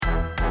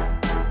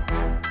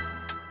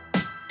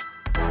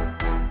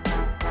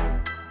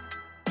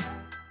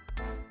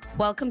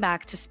Welcome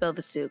back to Spill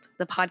the Soup,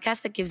 the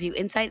podcast that gives you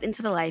insight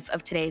into the life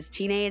of today's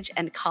teenage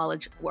and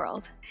college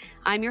world.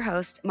 I'm your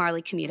host,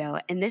 Marley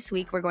Comito, and this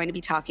week we're going to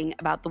be talking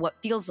about the what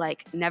feels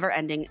like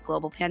never-ending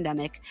global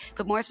pandemic,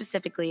 but more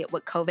specifically,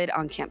 what COVID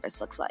on campus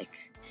looks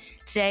like.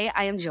 Today,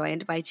 I am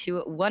joined by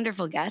two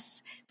wonderful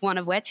guests, one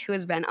of which who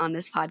has been on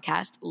this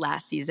podcast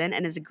last season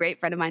and is a great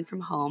friend of mine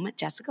from home,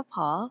 Jessica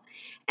Paul,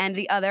 and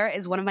the other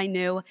is one of my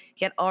new,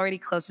 yet already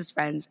closest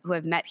friends who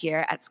I've met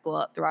here at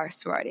school through our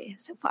sorority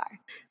so far,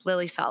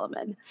 Lily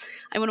Solomon.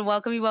 I want to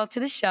welcome you both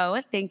to the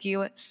show. Thank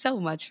you so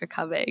much for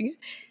coming.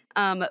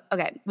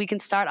 Okay, we can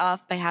start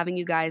off by having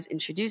you guys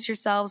introduce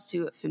yourselves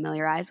to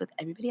familiarize with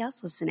everybody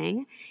else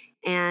listening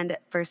and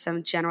for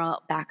some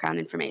general background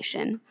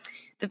information.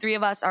 The three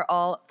of us are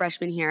all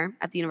freshmen here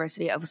at the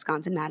University of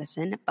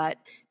Wisconsin-Madison, but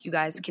you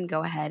guys can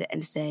go ahead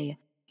and say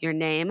your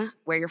name,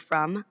 where you're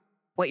from,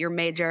 what your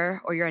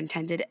major or your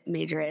intended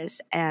major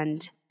is,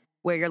 and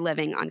where you're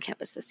living on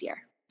campus this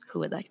year. Who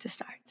would like to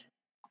start?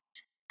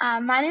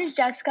 My name is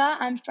Jessica.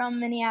 I'm from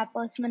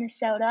Minneapolis,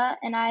 Minnesota,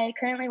 and I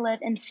currently live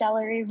in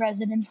Celery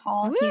Residence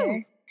Hall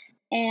here.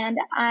 And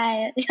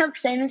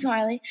same as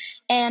Marley,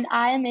 and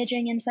I am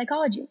majoring in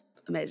psychology.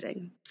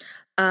 Amazing.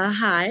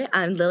 Hi,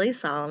 I'm Lily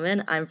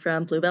Solomon. I'm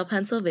from Bluebell,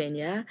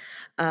 Pennsylvania.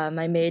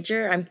 My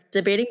major, I'm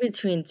debating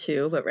between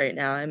two, but right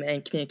now I'm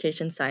in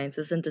communication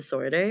sciences and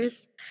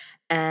disorders.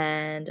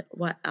 And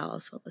what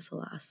else? What was the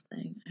last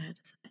thing I had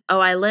to say? Oh,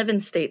 I live in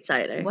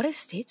Statesider. What is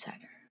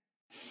Statesider?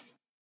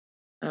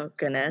 Oh,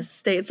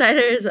 goodness.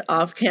 Statesider is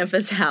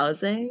off-campus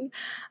housing.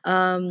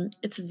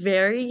 It's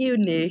very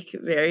unique,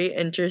 very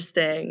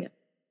interesting.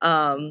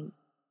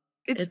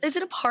 It's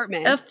an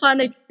apartment. A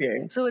fun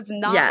experience. So it's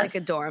not like a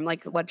dorm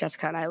like what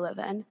Jessica and I live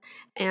in.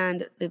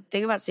 And the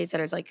thing about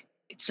Statesider is like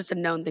it's just a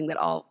known thing that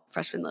all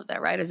freshmen live there,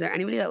 right? Is there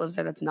anybody that lives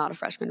there that's not a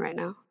freshman right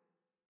now?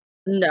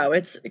 No,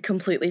 it's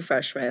completely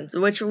freshmen,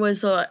 which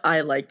was what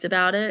I liked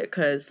about it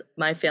because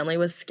my family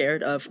was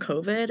scared of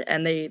COVID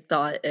and they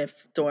thought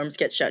if dorms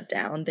get shut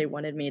down, they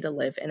wanted me to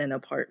live in an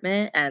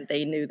apartment and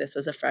they knew this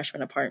was a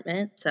freshman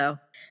apartment. So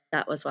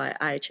that was why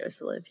I chose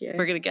to live here.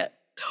 We're going to get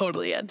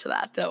totally into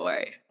that. Don't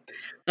worry.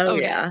 Oh,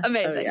 okay, yeah.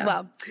 Amazing. Oh, yeah.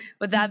 Well,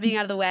 with that being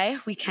out of the way,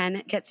 we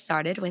can get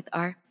started with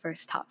our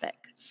first topic.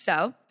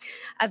 So,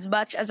 as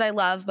much as I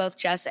love both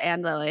Jess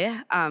and Lily,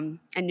 I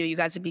knew you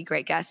guys would be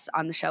great guests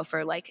on the show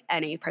for like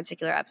any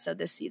particular episode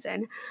this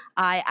season.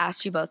 I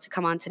asked you both to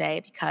come on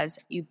today because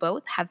you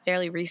both have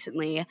fairly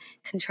recently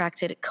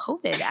contracted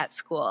COVID at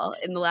school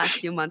in the last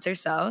few months or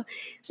so.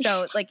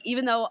 So, like,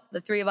 even though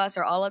the three of us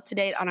are all up to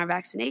date on our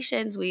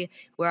vaccinations, we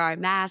wear our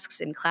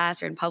masks in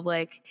class or in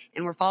public,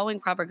 and we're following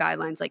proper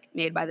guidelines like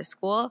made by the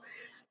school,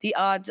 the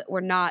odds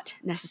were not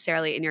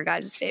necessarily in your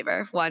guys'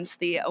 favor once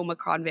the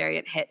Omicron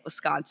variant hit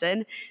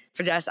Wisconsin.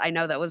 For Jess, I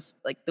know that was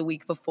like the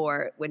week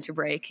before winter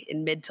break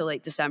in mid to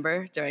late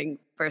December during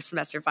first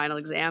semester final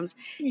exams.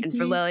 Mm-hmm. And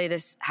for Lily,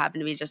 this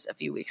happened to me just a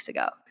few weeks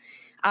ago.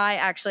 I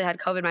actually had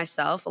COVID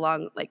myself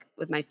along like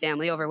with my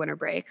family over winter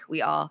break.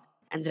 We all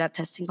ended up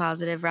testing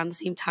positive around the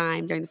same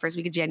time during the first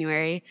week of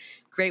January.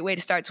 Great way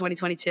to start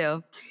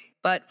 2022.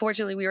 But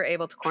fortunately, we were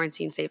able to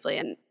quarantine safely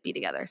and be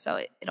together. So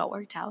it all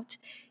worked out.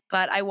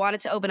 But I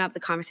wanted to open up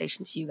the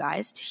conversation to you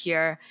guys to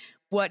hear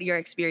what your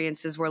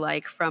experiences were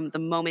like from the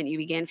moment you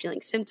began feeling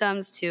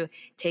symptoms to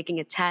taking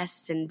a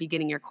test and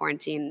beginning your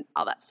quarantine,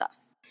 all that stuff.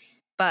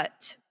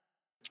 But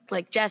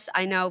like Jess,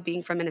 I know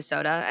being from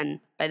Minnesota, and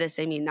by this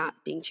I mean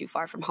not being too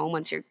far from home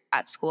once you're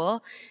at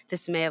school,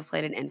 this may have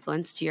played an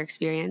influence to your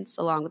experience,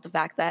 along with the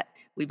fact that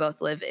we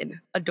both live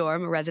in a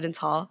dorm, a residence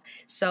hall.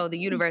 So the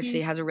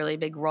university has a really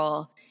big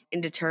role in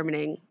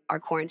determining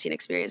our quarantine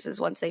experiences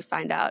once they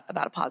find out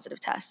about a positive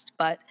test.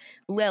 But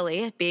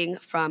Lily, being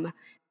from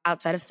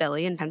outside of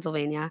Philly in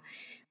Pennsylvania,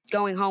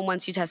 going home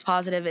once you test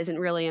positive isn't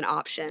really an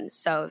option.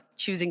 So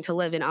choosing to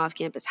live in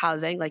off-campus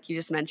housing, like you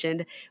just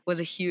mentioned, was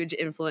a huge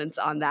influence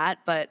on that.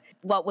 But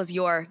what was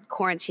your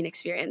quarantine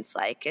experience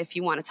like? If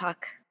you want to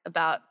talk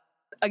about,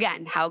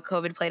 again, how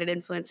COVID played an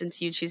influence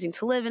into you choosing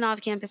to live in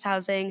off-campus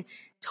housing,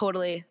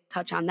 totally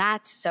touch on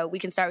that. So we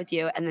can start with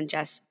you, and then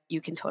Jess, you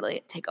can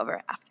totally take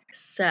over after.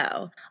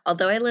 So,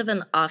 although I live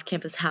in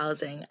off-campus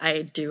housing,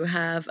 I do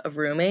have a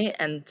roommate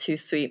and two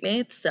suite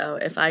mates. So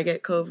if I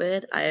get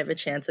COVID, I have a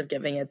chance of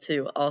giving it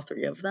to all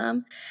three of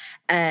them.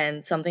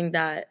 And something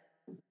that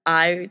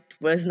I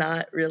was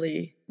not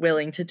really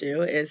willing to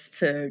do is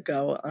to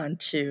go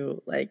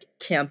onto like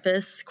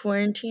campus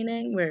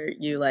quarantining where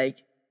you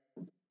like,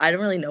 I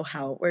don't really know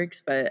how it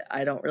works, but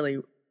I don't really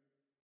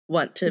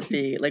want to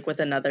be like with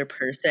another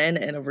person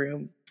in a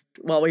room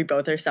while we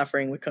both are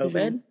suffering with COVID.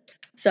 Mm-hmm.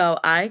 So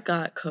I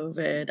got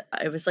COVID.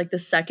 It was like the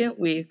second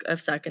week of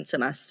second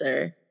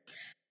semester.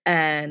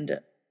 And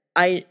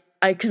I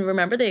can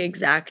remember the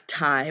exact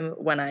time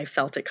when I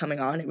felt it coming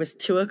on. It was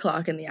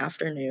 2:00 in the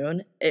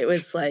afternoon. It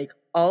was like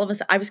all of a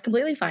sudden, I was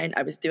completely fine.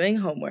 I was doing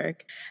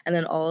homework. And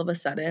then all of a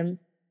sudden,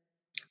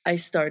 I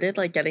started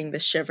like getting the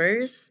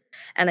shivers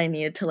and I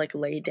needed to like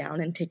lay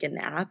down and take a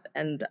nap.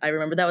 And I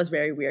remember that was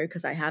very weird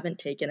because I haven't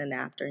taken a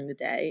nap during the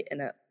day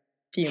in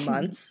few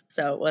months,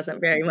 so it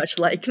wasn't very much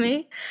like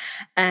me.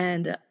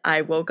 And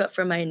I woke up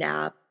from my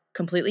nap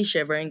completely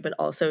shivering, but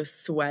also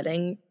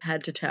sweating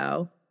head to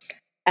toe.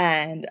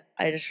 And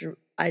I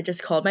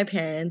just called my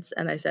parents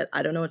and I said,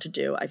 I don't know what to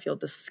do. I feel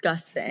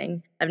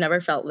disgusting. I've never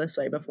felt this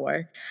way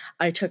before.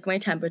 I took my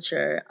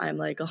temperature. I'm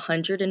like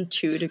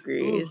 102 Ooh.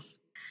 degrees.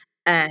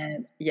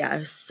 And yeah, it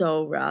was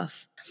so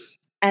rough.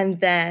 And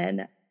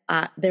then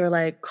they were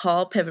like,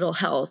 call Pivotal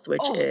Health,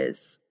 which Oh,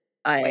 is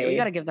wait, we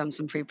got I to give them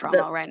some free the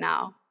promo right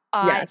now.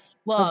 I yes, of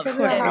love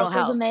Pivotal Pivotal Health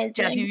course. is Health.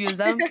 Jess, amazing. you've used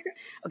them?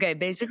 Okay,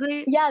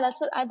 basically, Yeah, that's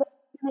what I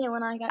did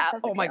when I got COVID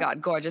oh my too.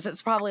 God, gorgeous.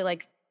 It's probably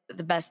like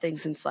the best thing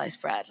since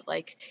sliced bread.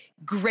 Like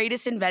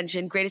greatest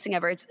invention, greatest thing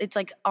ever. It's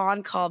like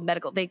on-call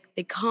medical. They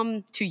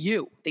come to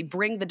you. They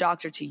bring the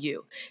doctor to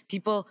you.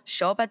 People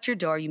show up at your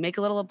door. You make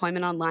a little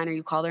appointment online or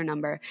you call their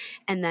number.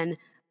 And then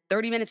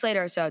 30 minutes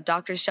later or so,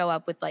 doctors show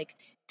up with like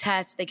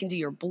tests. They can do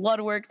your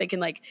blood work. They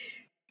can like,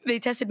 they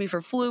tested me for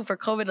flu, for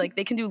COVID. Like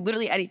they can do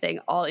literally anything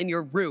all in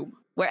your room,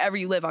 wherever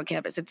you live on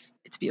campus. It's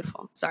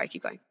beautiful. Sorry,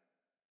 keep going.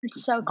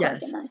 It's so quick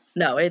Yes. and nice.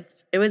 No, it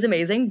was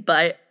amazing,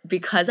 but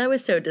because I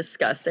was so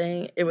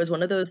disgusting, it was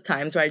one of those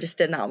times where I just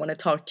did not want to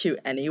talk to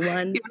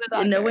anyone. Even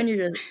a You know, when doctor.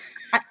 you're just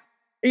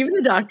even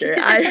the doctor,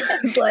 I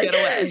was like, Get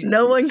away.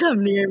 no one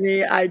come near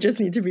me. I just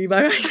need to be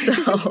by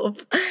myself.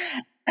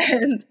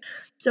 And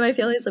so my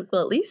family was like,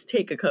 well, at least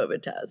take a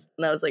COVID test.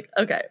 And I was like,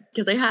 okay,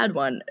 because I had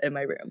one in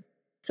my room.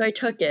 So I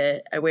took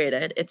it, I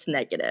waited, it's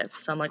negative.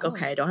 So I'm like,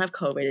 okay, I don't have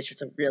COVID. It's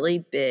just a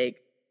really big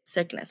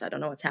sickness. I don't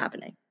know what's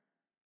happening.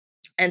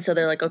 And so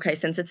they're like, okay,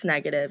 since it's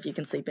negative, you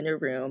can sleep in your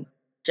room.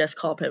 Just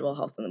call Pivotal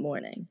Health in the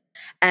morning.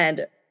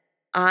 And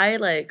I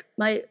like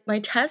my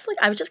test, like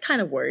I was just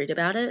kind of worried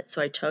about it.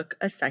 So I took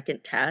a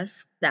second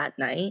test that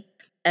night,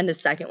 and the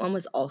second one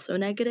was also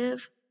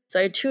negative. So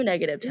I had 2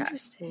 negative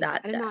tests Interesting.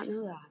 that I did day. not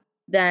know that.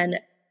 Then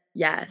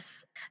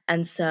yes.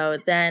 And so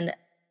then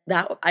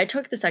that I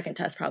took the second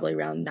test probably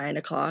around 9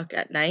 o'clock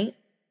at night.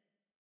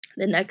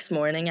 The next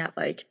morning at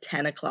like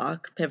 10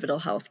 o'clock, Pivotal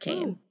Health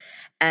came. Ooh.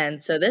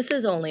 And so this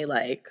is only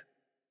like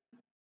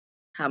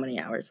how many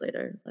hours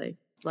later? Like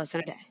Less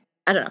than a day.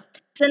 I don't know.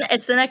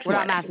 It's the next We're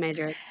not morning. math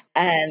majors.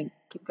 And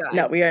Keep going.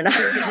 no, we are not.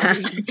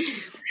 Keep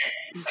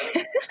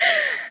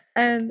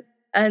going.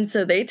 and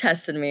so they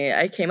tested me.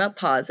 I came up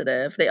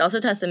positive. They also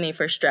tested me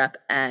for strep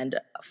and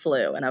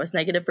flu, and I was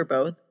negative for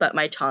both, but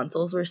my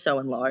tonsils were so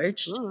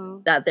enlarged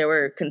Ooh. that they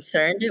were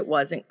concerned it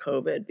wasn't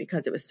COVID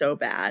because it was so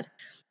bad.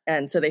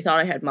 And so they thought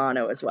I had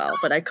mono as well,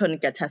 but I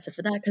couldn't get tested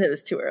for that because it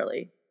was too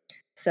early.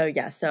 So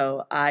yeah,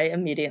 so I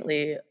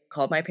immediately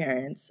called my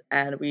parents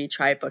and we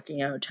tried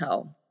booking a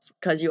hotel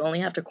because you only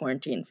have to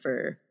quarantine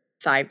for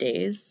 5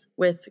 days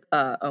with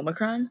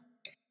Omicron.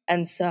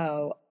 And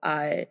so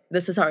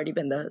this has already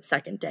been the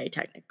second day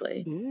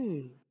technically.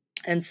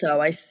 And so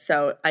I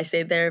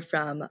stayed there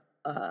from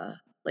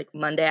like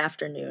Monday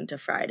afternoon to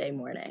Friday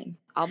morning.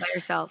 All by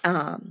yourself.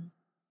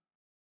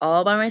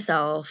 All by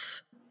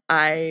myself.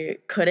 I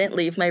couldn't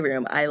leave my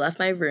room. I left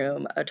my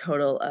room a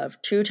total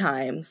of 2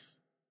 times.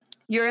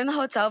 You're in the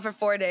hotel for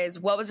 4 days.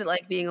 What was it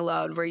like being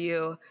alone? Were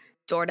you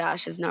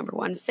DoorDash's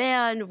 #1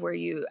 fan? Were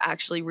you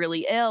actually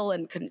really ill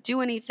and couldn't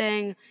do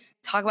anything?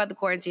 Talk about the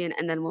quarantine,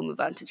 and then we'll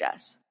move on to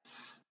Jess.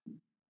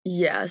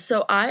 Yeah,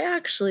 so I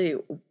actually,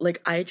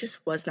 like, I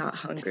just was not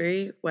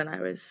hungry when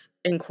I was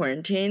in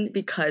quarantine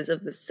because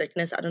of the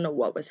sickness. I don't know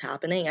what was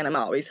happening, and I'm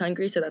always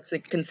hungry, so that's the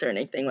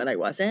concerning thing when I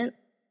wasn't.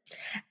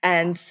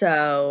 And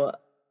so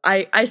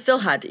I still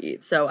had to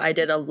eat. So I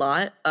did a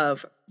lot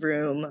of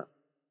room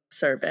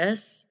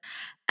service,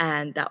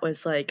 and that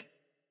was like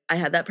I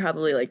had that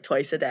probably like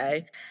twice a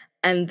day.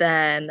 And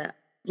then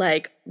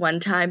like one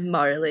time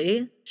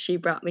Marley, she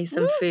brought me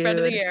some food. Friend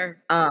of the year.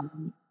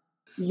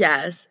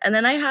 Yes. And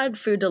then I had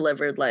food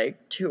delivered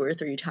like 2 or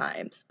 3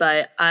 times,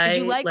 but Did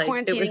you like it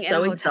quarantining was in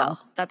so a hotel?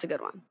 exhausting. That's a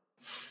good one.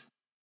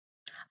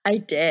 I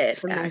did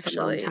Some nice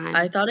alone actually. time.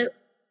 I thought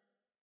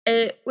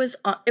it was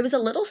a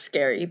little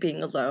scary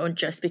being alone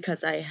just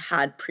because I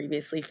had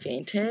previously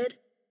fainted.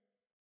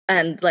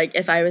 And like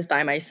if I was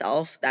by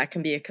myself, that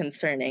can be a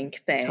concerning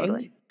thing.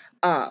 Totally.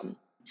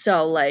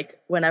 So like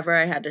whenever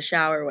I had to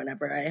shower,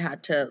 whenever I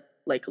had to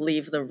like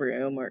leave the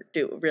room or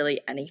do really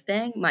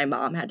anything, my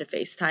mom had to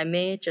FaceTime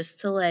me just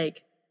to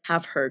like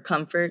have her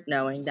comfort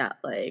knowing that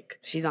like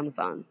She's on the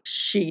phone.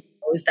 she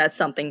knows that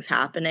something's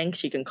happening.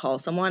 She can call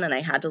someone, and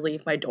I had to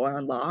leave my door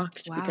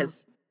unlocked Wow.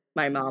 because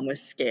my mom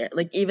was scared.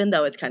 Like even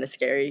though it's kind of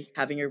scary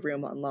having your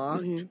room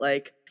unlocked,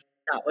 like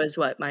that was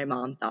what my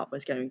mom thought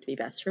was going to be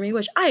best for me,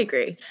 which I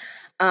agree.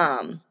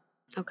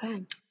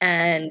 Okay.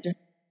 And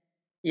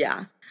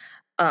yeah.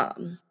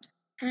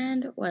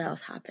 And what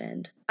else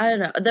happened? I don't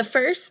know. The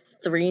first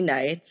 3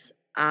 nights,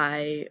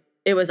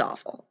 it was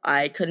awful.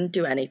 I couldn't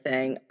do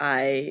anything.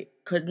 I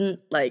could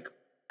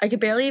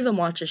barely even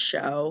watch a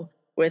show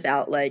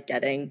without like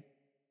getting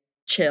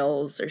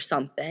chills or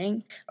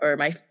something, or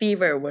my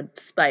fever would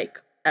spike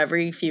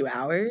every few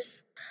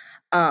hours.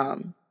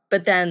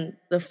 But then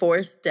the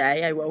 4th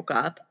day I woke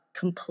up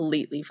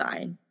completely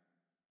fine.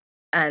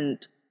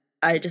 And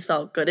I just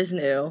felt good as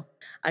new.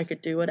 I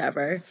could do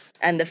whatever.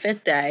 And the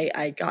 5th day,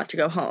 I got to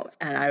go home,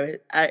 and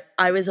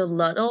I was a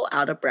little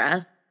out of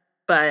breath,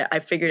 but I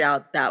figured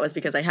out that was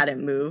because I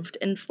hadn't moved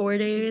in 4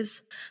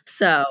 days.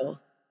 So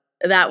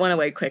that went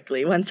away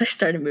quickly once I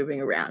started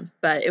moving around.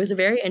 But it was a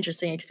very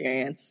interesting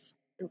experience.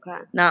 Okay.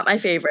 Not my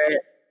favorite.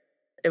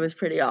 It was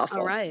pretty awful.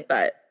 All right.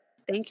 But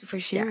thank you for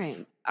sharing.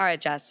 Yes. All right,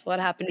 Jess, what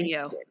happened to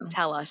Thank you? you.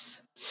 Tell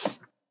us.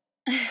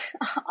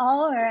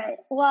 All right.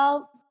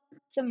 Well,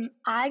 so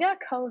I got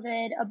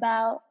COVID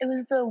it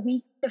was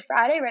the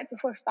Friday right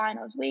before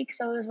finals week.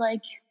 So it was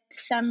like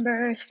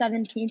December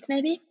 17th,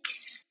 maybe.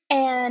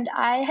 And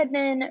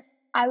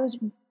I was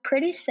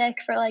pretty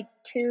sick for like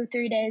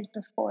 2-3 days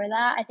before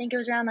that. I think it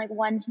was around like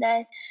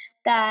Wednesday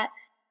that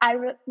I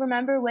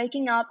remember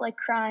waking up like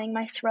crying.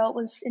 My throat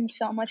was in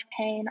so much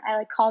pain. I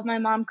like called my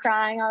mom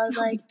crying. I was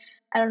like,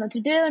 I don't know what to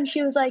do. And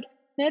she was like,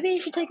 maybe you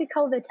should take a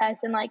COVID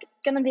test. And like,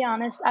 gonna be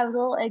honest, I was a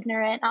little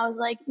ignorant. I was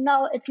like,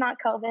 no, it's not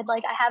COVID.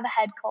 Like, I have a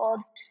head cold.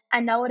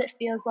 I know what it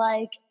feels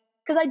like.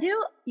 Because I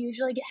do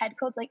usually get head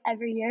colds like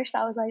every year. So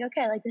I was like,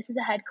 okay, like this is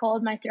a head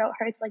cold. My throat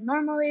hurts like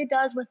normally it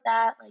does with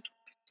that. Like,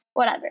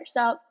 whatever.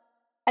 So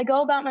I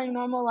go about my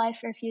normal life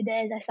for a few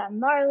days. I saw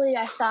Marley.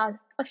 I saw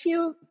a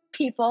few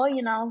people,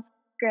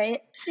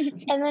 great.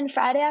 And then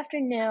Friday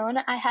afternoon,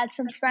 I had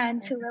some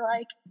friends who were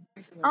like,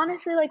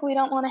 honestly, like, we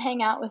don't want to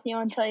hang out with you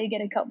until you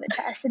get a COVID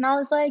test. And I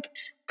was like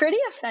pretty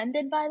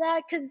offended by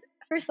that because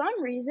for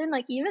some reason,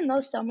 like, even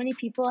though so many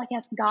people like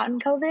have gotten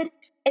COVID,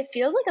 it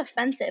feels like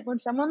offensive when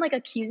someone like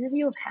accuses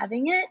you of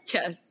having it.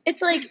 Yes.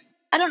 It's like,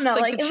 I don't know,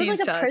 like it was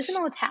like a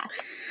personal attack.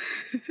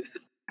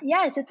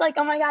 Yes, it's like,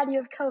 oh my God, you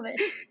have COVID.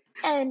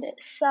 And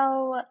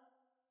so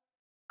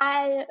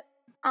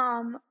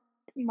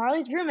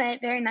Marley's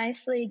roommate very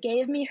nicely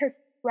gave me her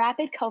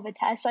rapid COVID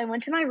test. So I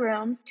went to my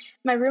room.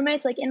 My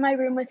roommate's like in my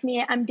room with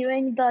me. I'm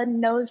doing the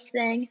nose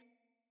thing.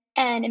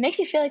 And it makes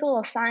you feel like a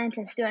little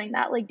scientist doing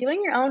that. Like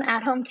doing your own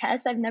at-home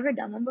test. I've never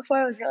done one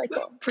before. It was really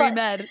cool.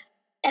 Pre-med.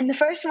 And the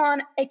first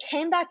one, it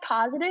came back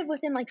positive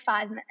within like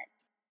 5 minutes.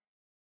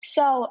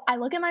 So I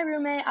look at my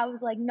roommate. I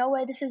was like, no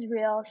way this is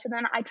real. So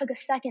then I took a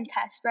second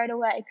test right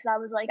away because I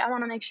was like, I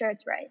want to make sure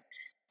it's right.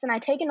 So then I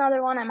take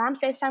another one. I'm on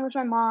FaceTime with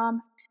my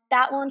mom.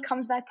 That one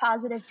comes back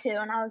positive too.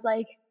 And I was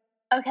like,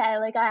 okay,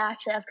 like I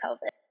actually have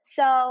COVID.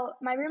 So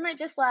my roommate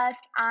just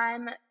left.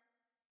 I'm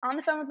on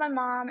the phone with my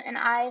mom, and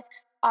I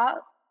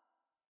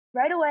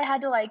right away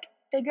had to like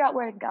figure out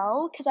where to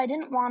go because I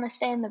didn't want to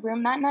stay in the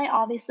room that night,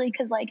 obviously,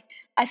 because like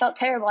I felt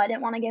terrible. I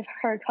didn't want to give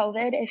her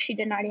COVID if she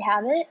didn't already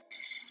have it.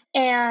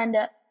 And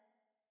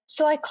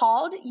so I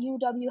called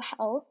UW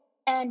Health.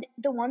 And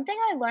the one thing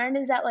I learned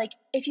is that like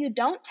if you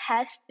don't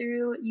test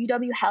through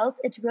UW Health,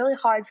 it's really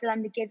hard for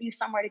them to give you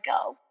somewhere to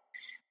go.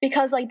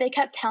 Because like they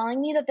kept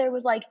telling me that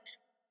there's like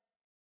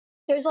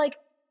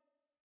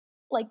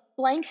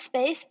blank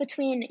space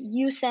between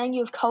you saying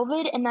you have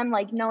COVID and them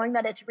like knowing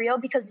that it's real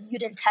because you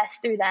didn't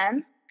test through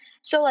them.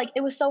 So like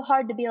it was so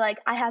hard to be like,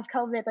 I have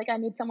COVID, like I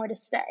need somewhere to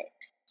stay.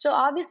 So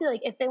obviously like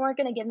if they weren't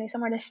going to give me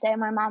somewhere to stay,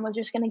 my mom was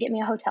just going to get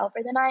me a hotel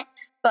for the night.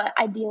 But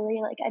ideally,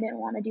 like I didn't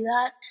want to do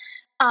that.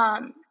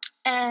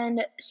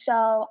 And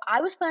so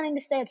I was planning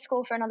to stay at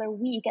school for another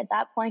week at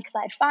that point because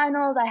I had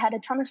finals, I had a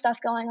ton of stuff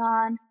going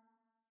on.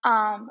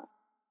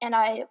 And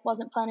I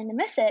wasn't planning to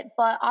miss it,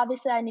 but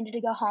obviously I needed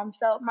to go home.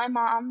 So my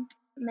mom,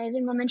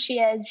 amazing woman she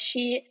is,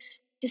 she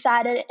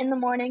decided in the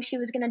morning she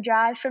was going to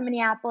drive from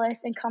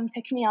Minneapolis and come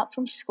pick me up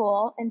from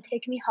school and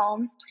take me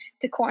home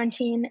to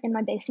quarantine in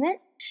my basement.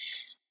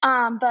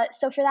 But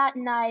so for that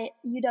night,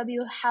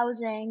 UW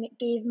Housing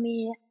gave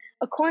me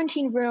a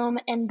quarantine room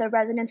in the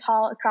residence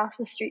hall across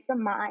the street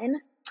from mine,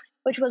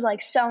 which was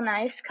like so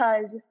nice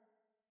because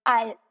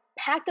I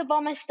packed up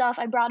all my stuff.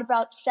 I brought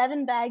about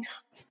 7 bags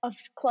of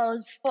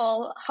clothes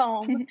full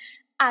home.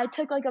 I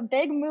took like a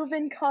big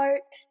move-in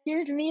cart.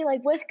 Here's me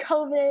like with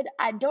COVID.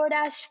 I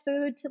DoorDash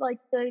food to like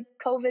the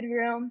COVID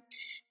room.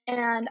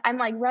 And I'm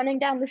like running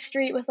down the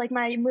street with like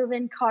my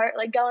move-in cart,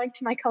 like going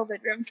to my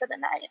COVID room for the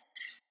night.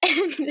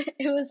 And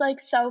it was like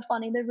so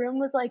funny. The room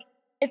was like,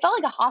 it felt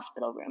like a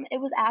hospital room. It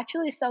was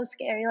actually so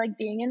scary, like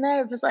being in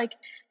there. It was like,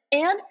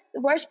 and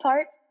the worst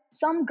part,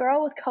 some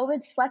girl with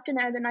COVID slept in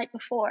there the night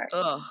before.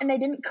 Ugh. And they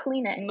didn't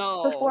clean it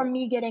before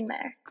me getting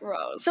there.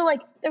 Gross. So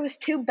like there was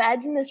 2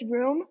 beds in this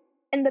room,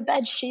 and the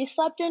bed she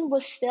slept in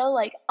was still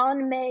like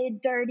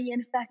unmade, dirty,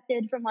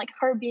 infected from like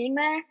her being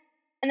there.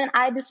 And then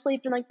I had to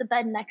sleep in like the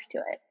bed next to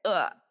it.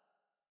 Ugh.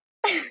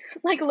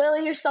 Like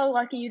Lily, you're so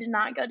lucky you did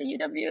not go to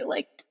UW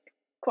like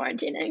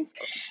quarantining.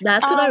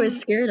 That's what I was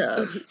scared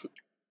of.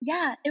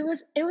 Yeah, it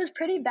was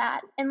pretty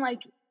bad. And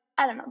like,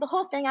 I don't know, the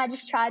whole thing I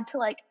just tried to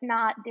like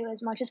not do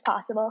as much as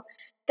possible.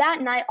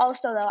 That night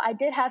also though, I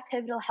did have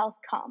Pivotal Health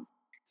come.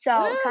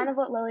 So kind of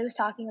what Lily was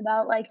talking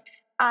about, like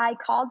I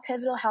called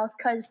Pivotal Health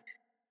because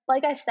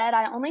like I said,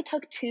 I only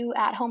took 2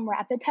 at-home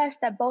rapid tests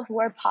that both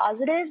were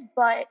positive,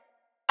 but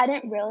I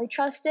didn't really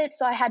trust it.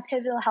 So I had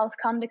Pivotal Health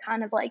come to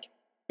kind of like,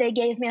 they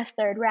gave me a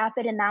 3rd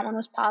rapid and that one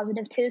was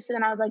positive too. So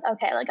then I was like,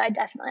 okay, like I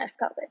definitely have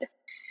COVID.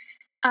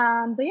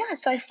 But yeah,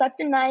 so I slept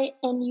the night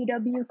in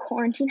UW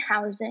quarantine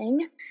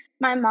housing.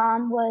 my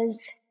mom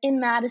was in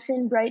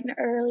Madison bright and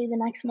early the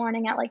next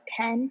morning at like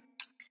 10,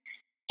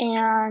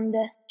 and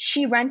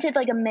she rented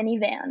like a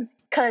minivan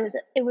because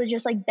it was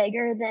just like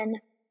bigger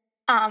than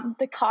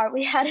the car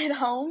we had at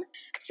home.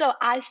 So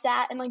I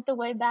sat in like the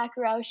way back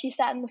row. She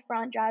sat in the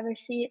front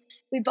driver's seat.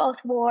 We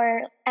both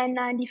wore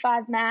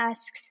N95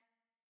 masks.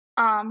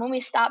 When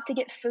we stopped to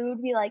get food,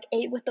 we like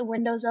ate with the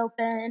windows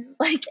open.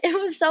 Like it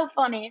was so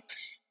funny.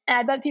 And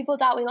I bet people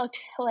thought we looked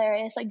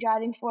hilarious, like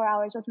driving 4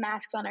 hours with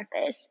masks on our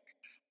face.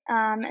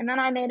 And then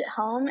I made it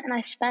home and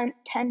I spent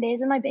 10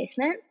 days in my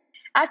basement.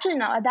 Actually,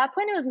 no, at that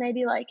point it was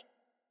maybe like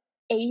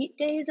 8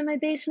 days in my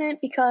basement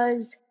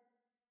because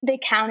they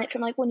count it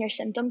from like when your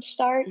symptoms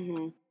start.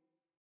 Mm-hmm.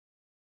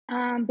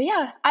 But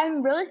yeah,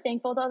 I'm really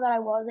thankful though that I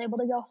was able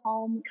to go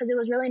home because it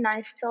was really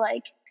nice to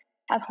like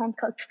have home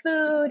cooked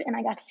food and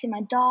I got to see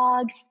my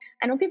dogs.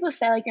 I know people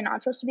say like you're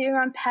not supposed to be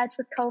around pets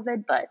with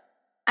COVID, but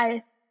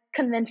I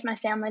convinced my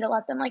family to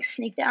let them like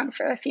sneak down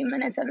for a few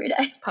minutes every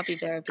day. Puppy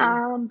therapy.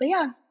 But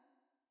yeah,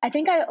 I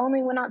think I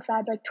only went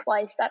outside like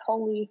twice that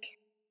whole week,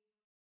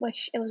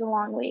 which it was a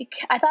long week.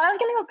 I thought I was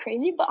going to go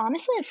crazy, but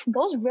honestly, it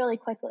goes really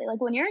quickly.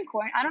 Like when you're in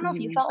quarantine, I don't know if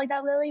you felt like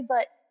that, Lily,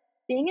 but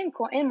being in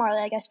quarantine,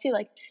 Marley, I guess too,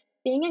 like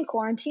being in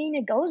quarantine,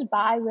 it goes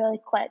by really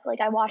quick.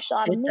 Like I watched a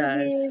lot of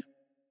movies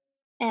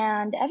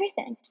and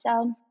everything.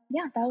 So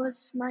yeah, that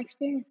was my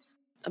experience.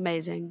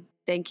 Amazing.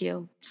 Thank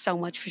you so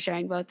much for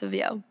sharing, both of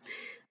you.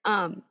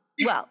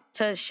 Well,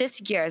 to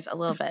shift gears a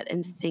little bit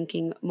into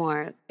thinking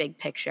more big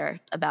picture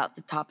about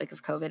the topic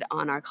of COVID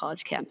on our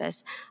college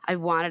campus, I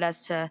wanted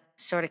us to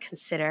sort of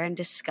consider and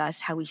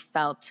discuss how we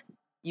felt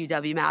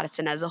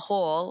UW-Madison as a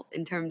whole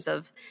in terms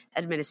of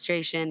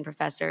administration,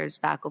 professors,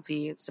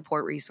 faculty,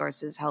 support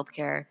resources,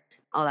 healthcare,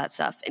 all that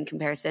stuff in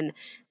comparison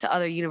to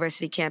other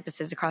university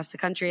campuses across the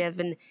country have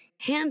been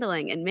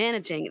handling and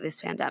managing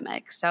this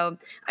pandemic. So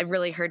I've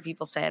really heard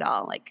people say it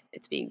all, like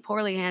it's being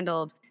poorly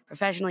handled,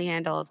 professionally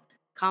handled,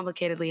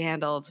 complicatedly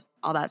handled,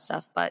 all that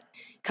stuff. But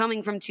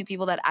coming from two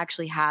people that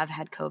actually have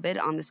had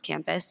COVID on this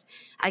campus,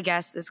 I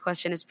guess this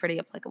question is pretty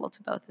applicable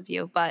to both of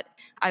you. But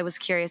I was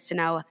curious to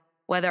know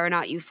whether or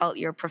not you felt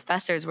your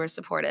professors were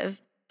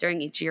supportive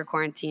during each of your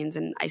quarantines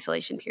and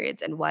isolation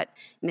periods, and what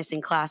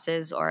missing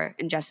classes, or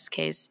in Jess's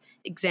case,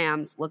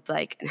 exams looked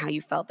like, and how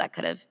you felt that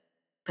could have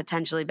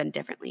potentially been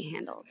differently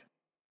handled.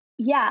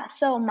 Yeah,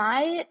 so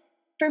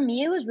for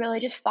me, it was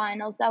really just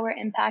finals that were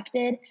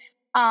impacted,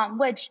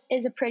 which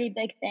is a pretty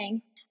big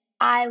thing.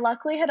 I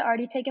luckily had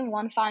already taken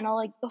one final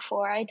like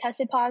before I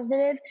tested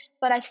positive,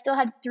 but I still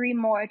had 3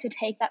 more to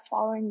take that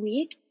following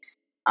week.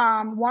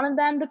 One of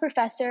them, the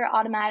professor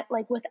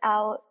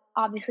without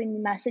obviously me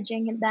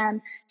messaging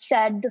them,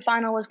 said the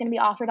final was going to be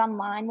offered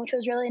online, which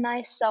was really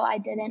nice. So I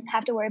didn't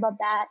have to worry about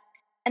that.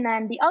 And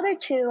then the other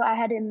 2, I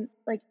had to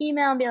like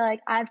email and be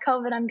like, I have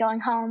COVID, I'm going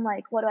home.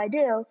 Like, what do I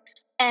do?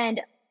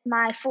 And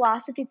my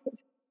philosophy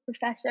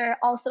professor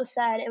also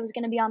said it was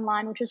going to be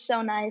online, which was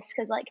so nice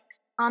because like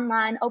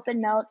online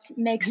open notes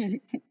makes,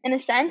 in a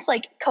sense,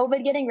 like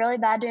COVID getting really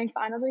bad during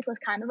finals week was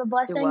kind of a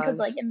blessing because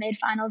like it made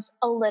finals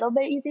a little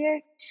bit easier.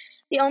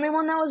 The only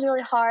one that was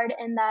really hard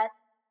and that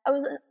I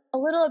was a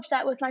little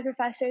upset with my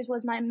professors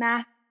was my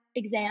math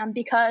exam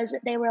because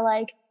they were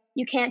like,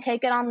 you can't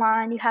take it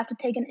online. You have to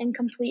take an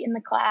incomplete in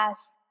the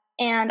class.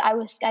 And I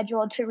was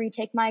scheduled to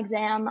retake my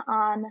exam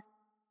on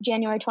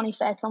January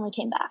 25th when we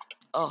came back.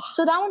 Oh.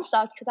 So that one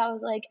sucked because I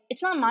was like,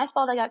 it's not my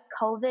fault I got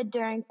COVID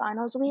during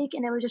finals week.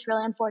 And it was just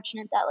really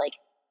unfortunate that like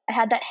I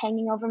had that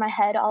hanging over my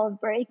head all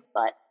of break.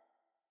 But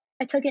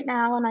I took it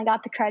now and I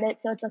got the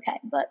credit, so it's okay.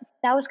 But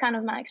that was kind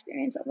of my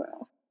experience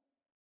overall.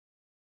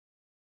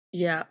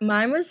 Yeah,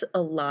 mine was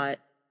a lot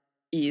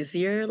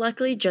easier,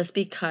 luckily, just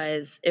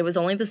because it was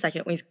only the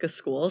second week of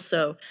school.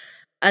 So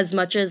as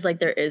much as like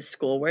there is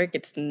schoolwork,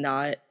 it's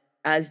not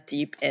as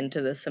deep into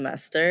the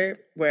semester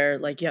where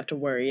like you have to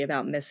worry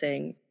about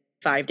missing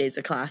 5 days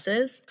of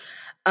classes.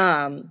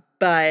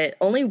 But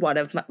only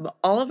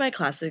all of my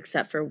classes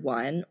except for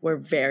one were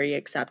very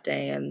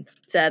accepting and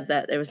said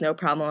that there was no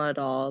problem at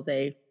all.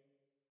 They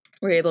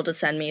were able to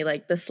send me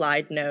like the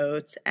slide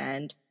notes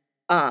and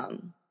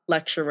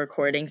lecture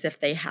recordings if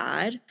they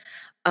had.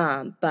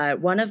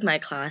 But one of my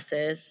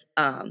classes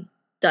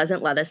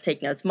doesn't let us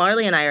take notes.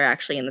 Marley and I are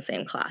actually in the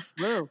same class.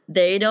 Whoa.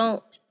 They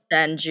don't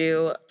send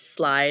you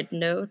slide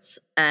notes,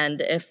 and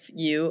if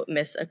you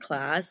miss a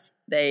class,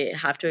 they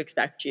have to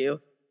expect you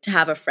to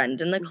have a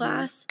friend in the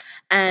class.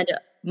 And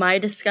my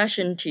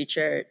discussion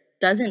teacher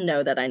doesn't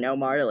know that I know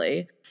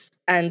Marley.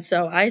 And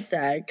so I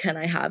said, can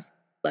I have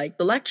like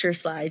the lecture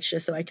slides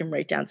just so I can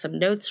write down some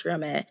notes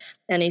from it?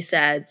 And he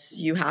said,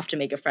 you have to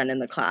make a friend in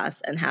the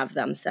class and have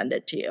them send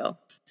it to you.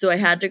 So I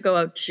had to go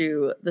up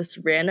to this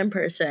random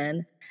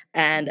person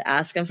and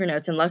ask them for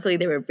notes. And luckily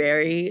they were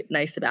very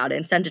nice about it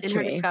and sent it to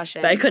me.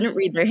 Discussion. But I couldn't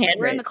read their handwriting.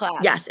 We're in the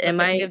class. Yes.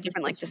 We have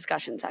different like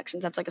discussion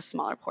sections. That's like a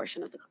smaller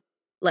portion of the class.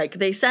 Like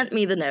they sent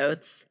me the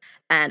notes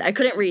and I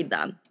couldn't read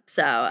them.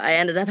 So I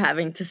ended up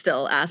having to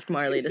still ask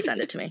Marley to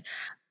send it to me.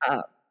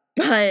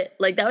 But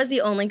like that was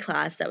the only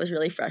class that was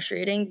really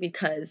frustrating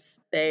because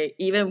they,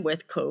 even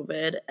with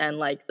COVID and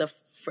like the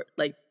for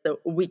like the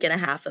week and a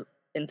half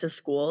into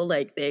school,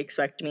 like they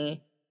expect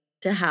me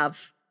to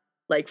have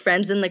like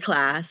friends in the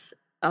class.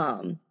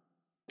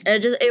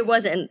 It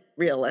wasn't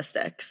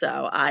realistic,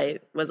 so I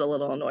was a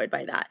little annoyed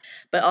by that.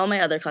 But all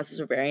my other classes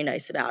were very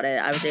nice about it.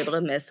 I was able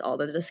to miss all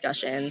the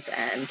discussions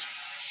and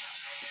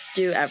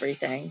do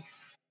everything.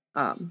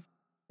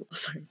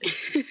 Sorry,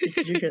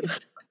 did you hear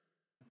that?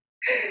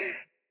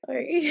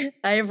 Sorry.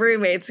 I have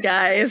roommates,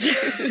 guys.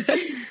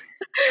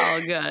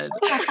 All good.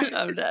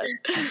 I'm dead.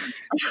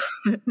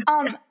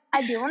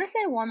 I do want to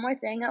say one more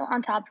thing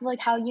on top of like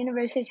how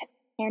universities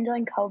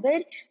handling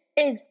COVID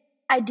is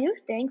I do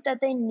think that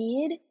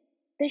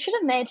they should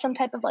have made some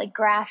type of like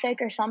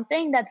graphic or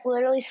something that's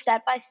literally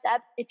step by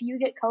step. If you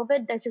get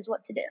COVID, this is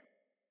what to do.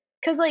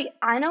 Because like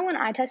I know when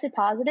I tested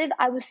positive,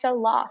 I was so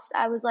lost.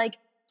 I was like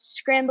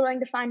scrambling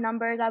to find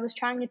numbers. I was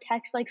trying to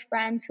text like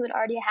friends who had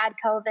already had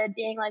COVID,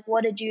 being like,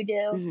 "What did you do?"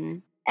 Mm-hmm.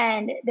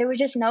 And there was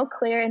just no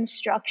clear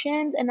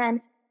instructions. And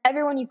then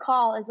everyone you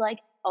call is like,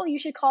 "Oh, you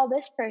should call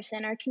this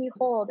person," or "Can you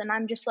hold?" And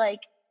I'm just like,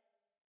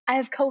 I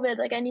have COVID,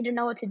 like I need to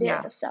know what to do.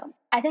 Yeah. So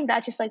I think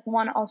that's just like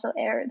one also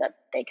error that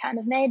they kind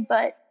of made,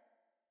 but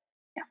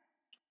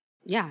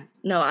Yeah.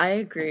 No, I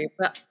agree.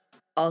 But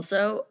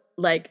also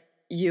like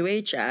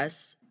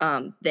UHS,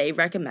 they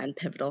recommend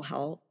Pivotal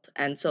Health.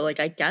 And so like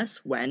I guess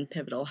when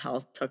Pivotal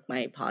Health took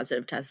my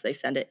positive test, they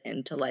sent it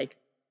into like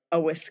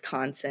a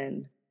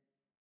Wisconsin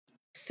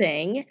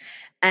thing.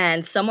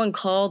 And someone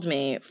called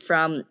me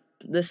from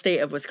the state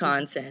of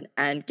Wisconsin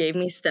and gave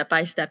me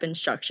step-by-step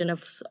instruction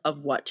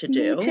of what to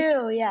do. me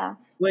too, yeah.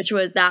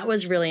 That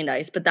was really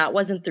nice, but that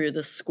wasn't through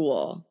the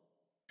school.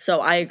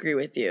 So I agree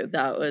with you.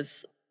 That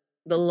was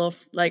the little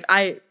like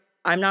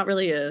I'm not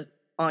really a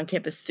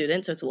on-campus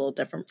student, so it's a little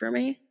different for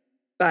me.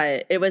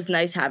 But it was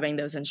nice having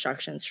those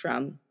instructions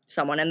from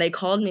someone, and they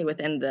called me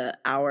within the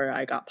hour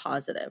I got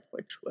positive,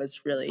 which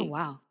was really Oh,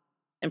 wow.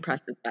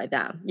 impressive by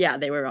them. Yeah,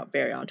 they were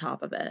very on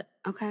top of it.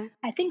 Okay.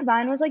 I think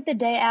mine was like the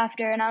day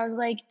after, and I was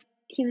like,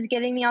 he was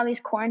giving me all these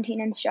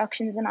quarantine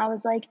instructions, and I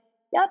was like,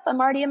 yep, I'm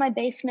already in my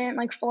basement,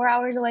 like 4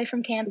 hours away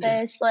from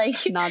campus. Like,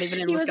 Not even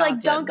in he was Wisconsin.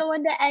 like, don't go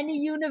into any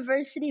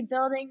university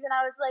buildings. And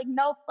I was like,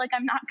 nope, like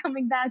I'm not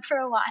coming back for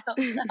a while.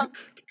 So.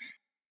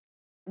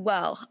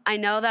 Well, I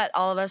know that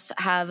all of us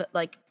have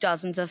like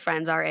dozens of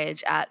friends our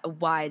age at a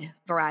wide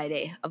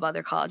variety of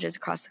other colleges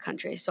across the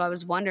country. So I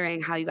was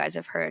wondering how you guys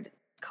have heard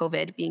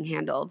COVID being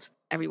handled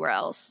everywhere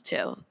else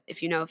too.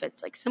 If you know if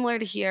it's like similar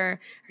to here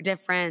or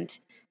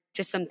different,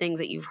 just some things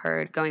that you've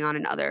heard going on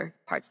in other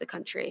parts of the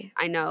country.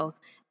 I know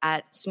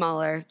at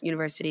smaller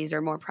universities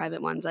or more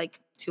private ones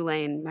like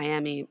Tulane,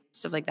 Miami,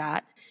 stuff like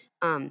that,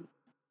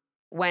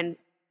 when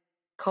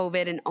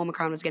COVID and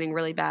Omicron was getting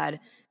really bad,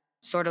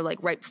 sort of like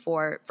right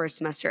before first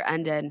semester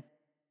ended,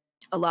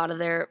 a lot of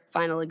their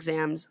final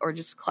exams or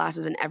just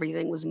classes and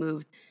everything was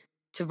moved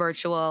to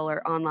virtual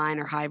or online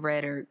or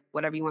hybrid or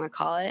whatever you want to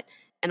call it.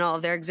 And all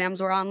of their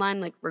exams were online,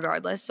 like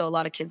regardless. So a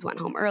lot of kids went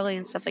home early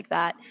and stuff like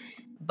that.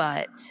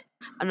 But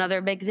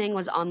another big thing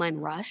was online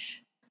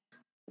rush.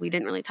 We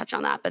didn't really touch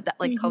on that, but that,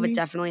 like COVID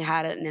definitely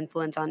had an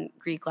influence on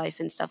Greek life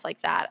and stuff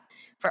like that.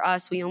 For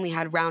us, we only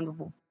had round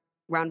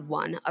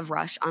one of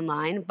rush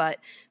online, but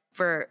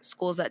for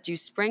schools that do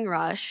spring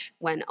rush,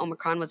 when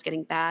Omicron was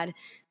getting bad,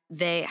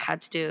 they had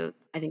to do,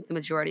 I think, the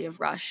majority of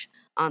rush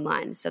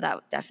online. So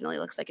that definitely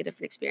looks like a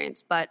different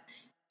experience. But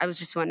I was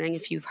just wondering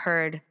if you've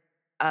heard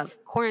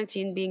of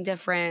quarantine being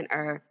different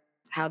or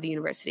how the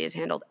university has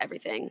handled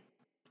everything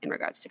in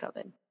regards to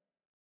COVID.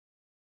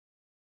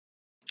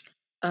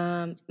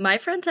 My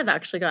friends have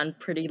actually gotten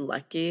pretty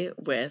lucky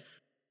with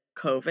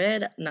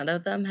COVID. None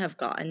of them have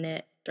gotten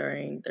it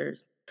during their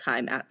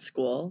time at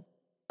school.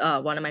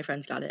 One of my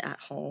friends got it at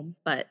home,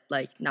 but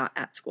like not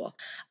at school.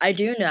 I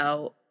do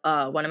know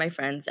one of my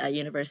friends at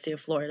University of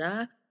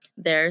Florida,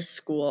 their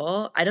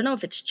school, I don't know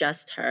if it's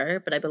just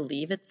her, but I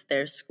believe it's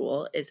their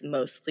school is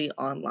mostly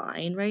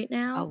online right Oh,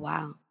 now.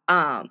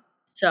 wow.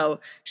 So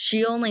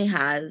she only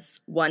has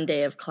 1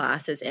 day of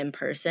classes in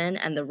person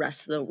and the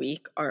rest of the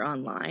week are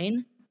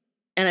online.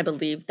 And I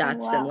believe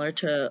that's wow. similar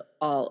to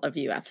all of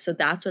UF. So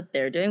that's what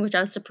they're doing, which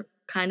I was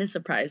kind of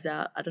surprised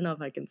at. I don't know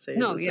if I can say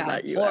No, this yeah,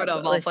 about UF, Florida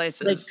of but all like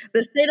places.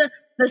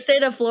 the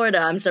state of Florida,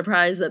 I'm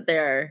surprised that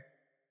they're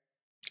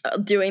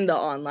doing the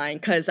online,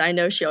 because I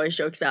know she always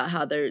jokes about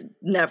how they're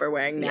never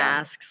wearing Yeah.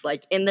 masks.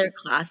 Like in their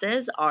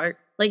classes are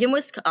like in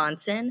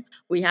Wisconsin,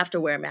 we have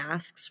to wear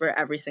masks for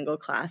every single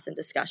class and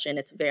discussion.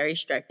 It's very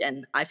strict,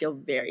 and I feel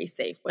very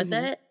safe with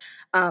Mhm. it.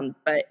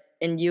 But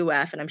in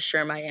UF, and I'm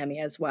sure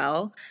Miami as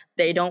well,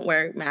 they don't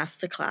wear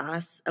masks to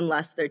class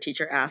unless their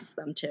teacher asks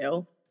them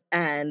to,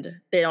 and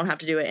they don't have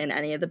to do it in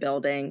any of the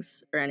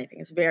buildings or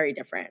anything. It's very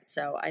different.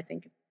 So I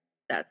think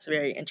that's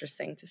very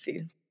interesting to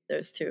see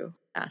those two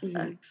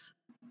aspects.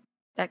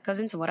 That goes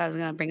into what I was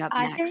going to bring up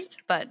next.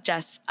 But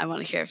Jess, I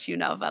want to hear if you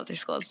know about other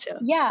schools too.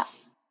 Yeah.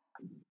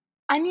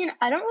 I mean,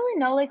 I don't really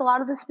know like a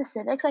lot of the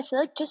specifics. I feel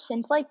like just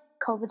since like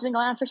COVID's been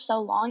going on for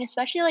so long,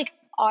 especially like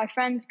our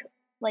friends,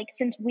 like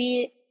since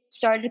we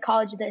started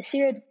college this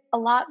year. It's a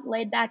lot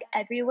laid back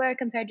everywhere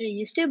compared to it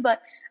used to,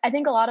 but I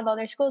think a lot of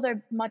other schools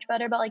are much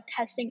better about like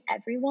testing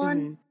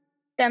everyone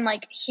than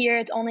like here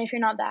it's only if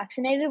you're not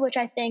vaccinated, which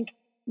I think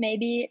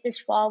maybe this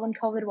fall when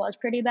COVID was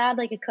pretty bad,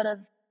 like it could have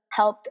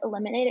helped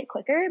eliminate it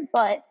quicker.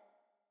 But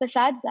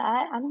besides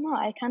that, I don't know.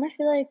 I kind of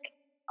feel like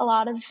a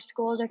lot of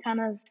schools are kind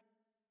of,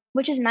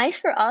 which is nice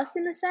for us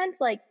in a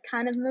sense, like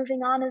kind of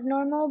moving on as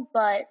normal,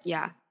 but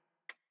Yeah.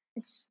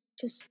 it's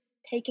just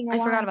taking a I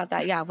while. forgot about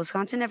that. Yeah,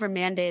 Wisconsin never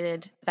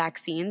mandated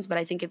vaccines, but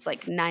I think it's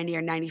like 90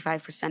 or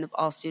 95% of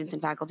all students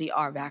and faculty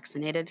are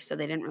vaccinated, so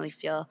they didn't really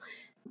feel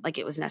like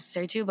it was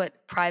necessary to.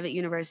 But private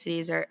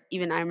universities, or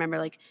even I remember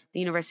like the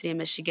University of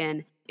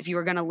Michigan, if you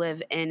were going to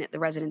live in the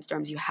residence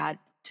dorms, you had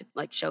to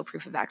like show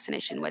proof of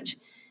vaccination, which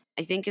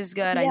I think is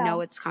good. I Yeah.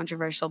 know it's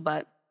controversial,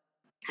 but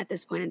at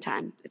this point in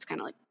time, it's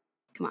kind of like,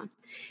 come on.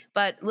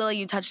 But Lily,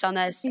 you touched on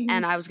this,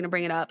 and I was going to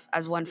bring it up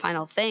as one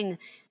final thing.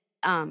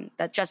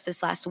 That just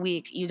this last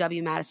week,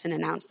 UW-Madison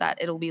announced that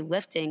it'll be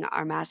lifting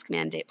our mask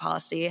mandate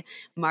policy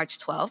March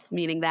 12th,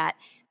 meaning that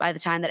by the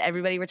time that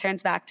everybody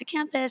returns back to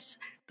campus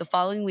the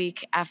following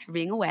week after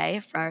being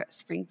away for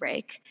spring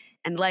break,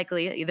 and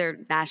likely either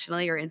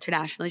nationally or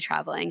internationally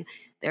traveling,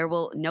 there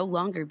will no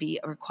longer be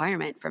a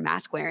requirement for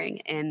mask wearing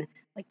in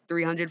like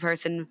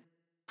 300-person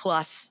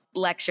plus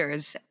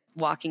lectures,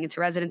 walking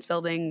into residence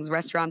buildings,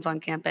 restaurants on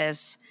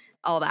campus,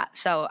 all that.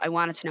 So I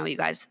wanted to know what you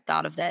guys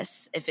thought of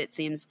this, if it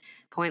seems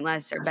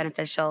pointless or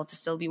beneficial to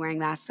still be wearing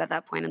masks at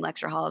that point in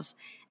lecture halls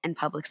and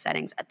public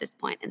settings at this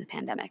point in the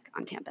pandemic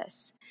on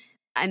campus.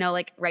 I know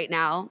like right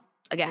now,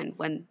 again,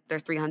 when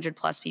there's 300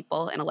 plus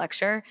people in a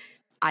lecture,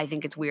 I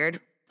think it's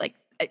weird. Like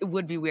it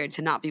would be weird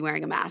to not be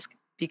wearing a mask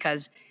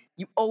because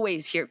you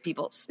always hear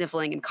people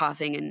sniffling and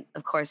coughing. And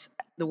of course,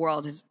 the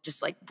world is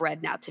just like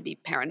bred now to be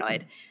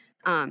paranoid.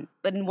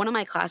 But in one of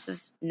my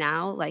classes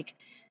now, like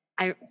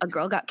a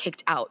girl got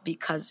kicked out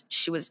because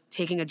she was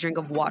taking a drink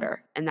of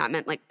water, and that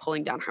meant like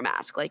pulling down her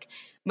mask. Like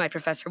my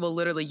professor will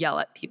literally yell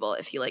at people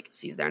if he like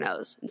sees their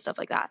nose and stuff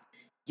like that.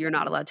 You're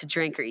not allowed to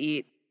drink or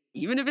eat,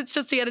 even if it's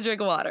just to get a drink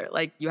of water.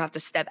 Like you have to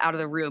step out of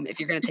the room if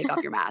you're going to take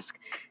off your mask.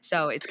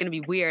 So it's going to be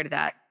weird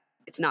that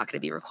it's not going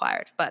to be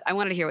required. But I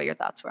wanted to hear what your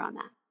thoughts were on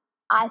that.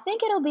 I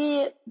think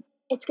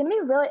it's going to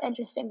be really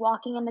interesting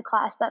walking into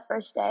class that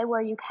first day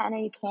where you can or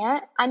you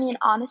can't. I mean,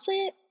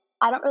 honestly,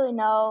 I don't really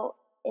know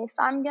if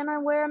I'm going to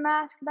wear a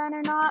mask then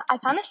or not. I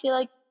kind of feel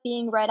like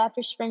being right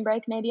after spring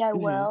break, maybe I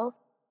will.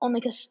 Only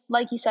because,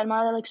 like you said,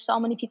 Marla, like so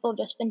many people have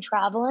just been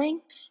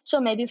traveling. So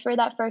maybe for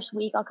that first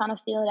week, I'll kind of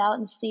feel it out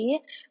and see.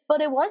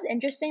 But it was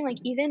interesting. Like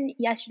even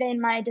yesterday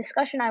in my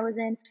discussion I was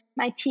in,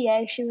 my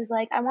TA, she was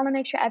like, I want to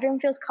make sure everyone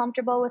feels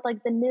comfortable with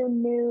like the new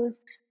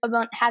news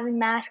about having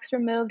masks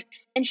removed.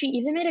 And she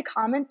even made a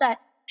comment that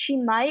she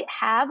might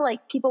have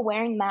like people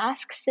wearing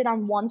masks sit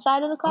on one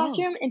side of the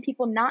classroom and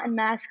people not in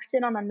masks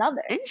sit on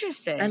another.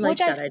 Interesting. I like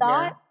that I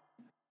thought idea.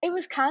 It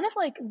was kind of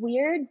like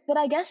weird, but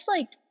I guess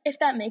like if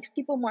that makes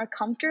people more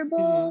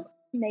comfortable,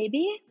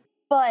 maybe.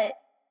 But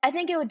I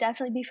think it would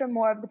definitely be for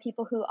more of the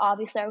people who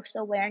obviously are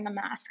still wearing a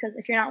mask, because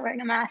if you're not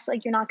wearing a mask,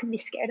 like you're not going to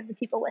be scared of the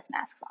people with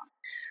masks on.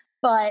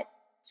 But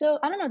so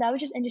I don't know, that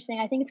was just interesting.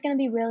 I think it's going to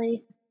be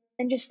really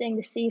interesting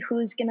to see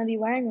who's going to be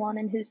wearing one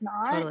and who's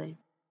not. Totally.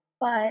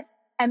 But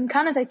I'm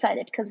kind of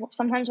excited because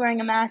sometimes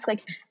wearing a mask,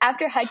 like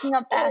after hiking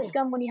up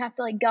Bascom, when you have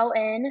to like go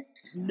in,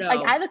 like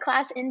I have a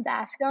class in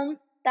Bascom,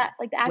 that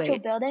like the actual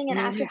building, and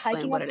after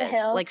hiking up the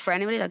hill, like for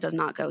anybody that does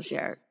not go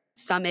here,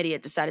 some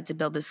idiot decided to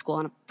build this school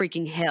on a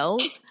freaking hill.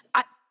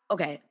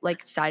 Okay,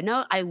 like side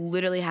note, I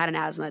literally had an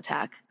asthma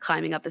attack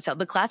climbing up this hill.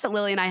 The class that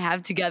Lily and I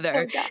have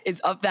together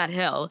is up that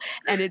hill,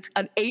 and it's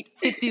an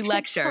 8:50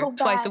 lecture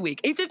twice a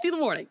week, 8:50 in the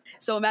morning.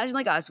 So imagine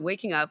like us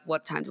waking up.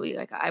 What time do we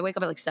like? I wake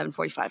up at like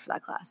 7:45 for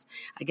that class.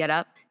 I get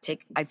up,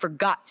 I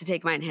forgot to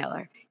take my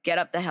inhaler. Get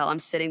up the hill. I'm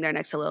sitting there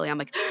next to Lily. I'm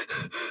like,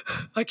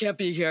 I can't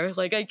be here.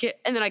 Like I can't.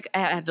 And then I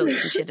had to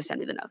leave, and she had to send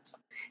me the notes.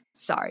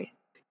 Sorry.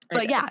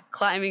 But yeah,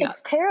 climbing up.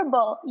 It's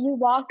terrible. You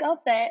walk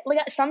up it.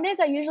 Like some days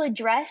I usually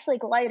dress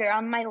like lighter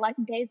on my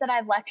days that I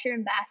have lecture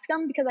in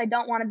Bascom because I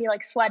don't want to be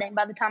like sweating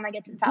by the time I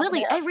get to the top of the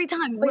hill. Every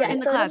time we're in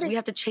the class, we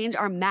have to change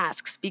our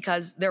masks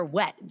because they're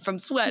wet from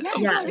sweat.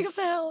 Climbing up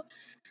the hill.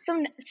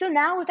 So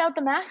now without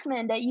the mask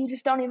mandate, you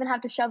just don't even have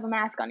to shove a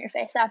mask on your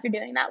face after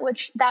doing that,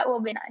 which that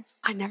will be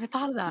nice. I never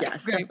thought of that.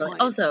 Yes, great definitely.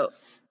 Point.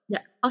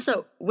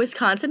 Also,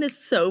 Wisconsin is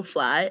so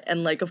flat,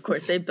 and like, of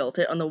course, they built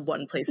it on the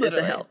one place there's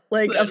a hill.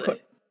 Like, of course.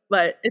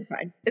 But it's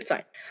fine. It's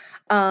fine.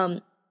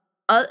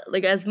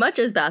 Like as much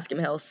as Bascom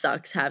Hill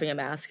sucks having a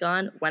mask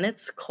on, when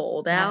it's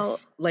cold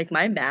out, like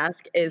my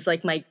mask is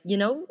like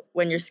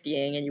when you're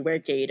skiing and you wear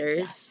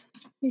gaiters,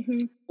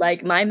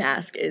 like my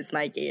mask is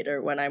my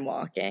gaiter when I'm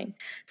walking.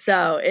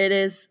 So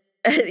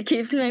it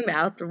keeps my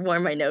mouth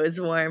warm, my nose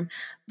warm.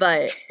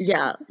 But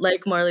yeah,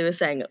 like Marley was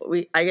saying,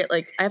 I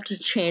have to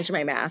change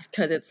my mask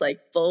because it's like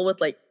full with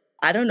like,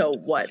 I don't know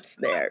what's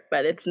there,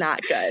 but it's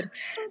not good.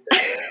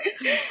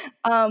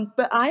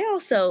 But I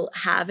also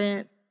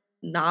haven't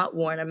not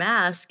worn a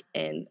mask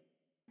in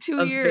 2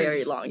 a very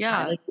years. long time.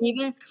 Yeah.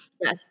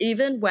 Like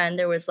even when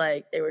there was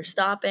like they were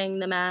stopping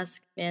the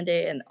mask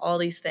mandate and all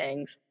these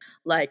things,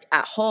 like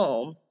at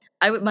home,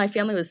 my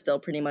family was still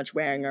pretty much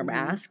wearing our Mhm.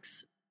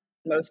 masks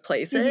most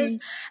places.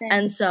 Same.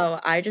 And so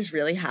I just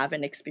really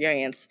haven't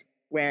experienced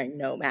wearing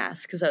no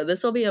mask. So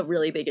this will be a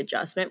really big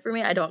adjustment for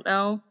me. I don't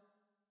know.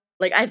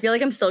 Like I feel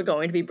like I'm still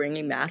going to be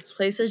bringing masks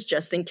places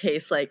just in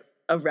case like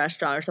a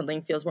restaurant or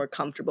something feels more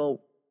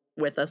comfortable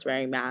with us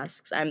wearing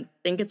masks. I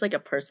think it's like a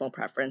personal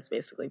preference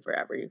basically for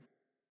every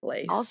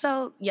place.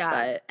 Also, yeah,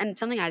 But and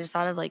something I just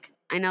thought of, like,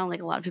 I know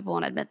like a lot of people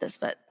won't admit this,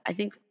 but I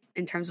think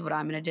in terms of what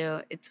I'm gonna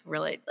do, it's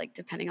really like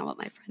depending on what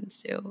my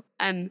friends do.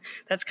 And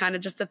that's kind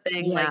of just a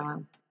thing, like yeah,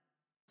 Yeah.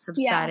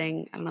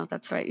 subsiding, I don't know if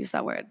that's the right use of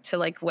that word, to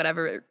like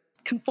whatever,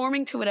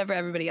 conforming to whatever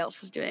everybody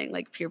else is doing,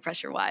 like peer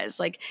pressure wise.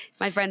 Like if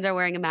my friends are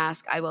wearing a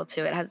mask, I will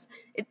too.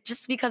 It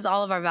just because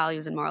all of our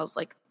values and morals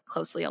like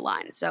closely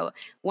align. So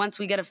once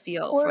we get a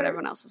feel for what Or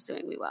everyone else is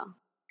doing, we will.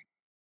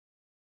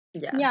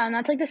 yeah, yeah, and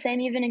that's like the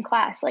same even in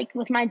class. Like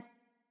with my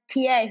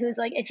TA who's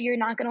like, if you're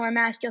not gonna wear a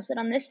mask, you'll sit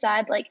on this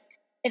side. Like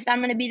if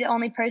I'm gonna be the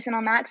only person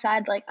on that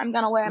side, like I'm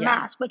gonna wear a Yeah.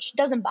 mask, which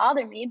doesn't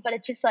bother me, but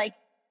it's just like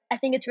I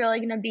think it's really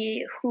gonna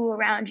be who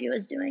around you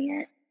is doing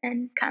it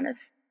and kind of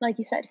like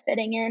you said,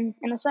 fitting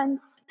in a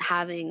sense.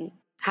 Having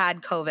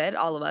had COVID,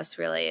 all of us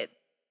really,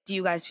 do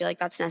you guys feel like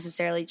that's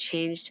necessarily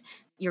changed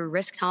your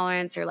risk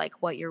tolerance or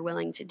like what you're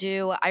willing to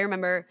do? I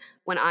remember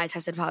when I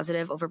tested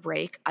positive over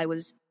break, I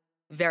was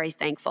very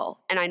thankful.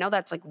 And I know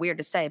that's like weird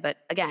to say, but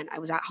again, I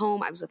was at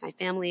home, I was with my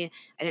family.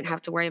 I didn't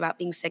have to worry about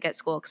being sick at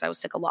school because I was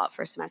sick a lot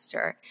for a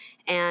semester.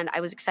 And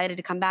I was excited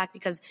to come back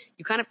because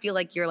you kind of feel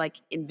like you're like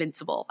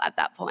invincible at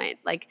that point.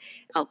 Like,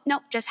 oh,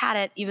 nope, just had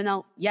it, even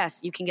though, yes,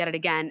 you can get it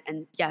again.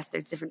 And yes,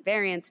 there's different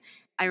variants.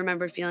 I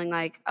remember feeling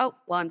like, oh,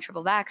 well, I'm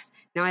triple vaxxed.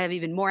 Now I have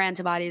even more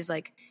antibodies.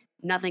 Like,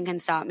 nothing can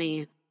stop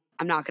me.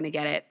 I'm not going to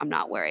get it. I'm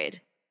not worried.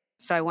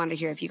 So I wanted to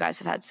hear if you guys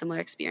have had similar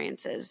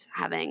experiences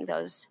having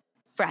those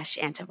fresh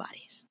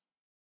antibodies.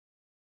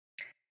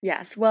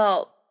 yes.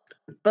 Well,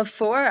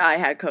 before I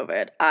had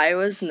COVID, I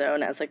was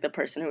known as like the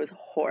person who was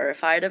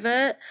horrified of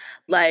it.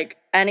 Like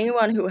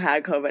anyone who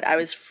had COVID, I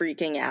was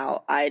freaking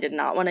out. I did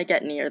not want to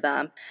get near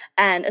them.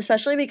 And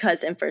especially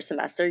because in first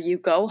semester, you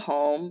go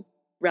home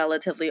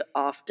relatively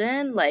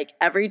often. Like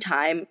every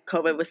time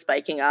COVID was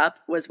spiking up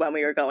was when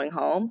we were going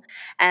home.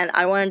 And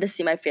I wanted to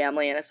see my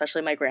family and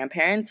especially my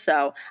grandparents.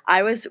 So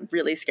I was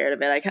really scared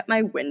of it. I kept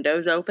my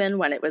windows open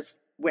when it was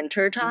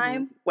winter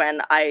time, when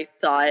I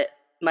thought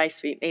my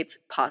suite mates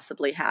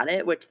possibly had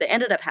it, which they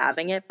ended up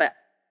having it, but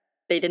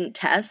they didn't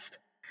test.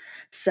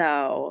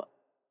 So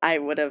I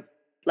would have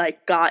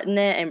like gotten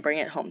it and bring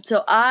it home.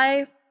 So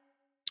I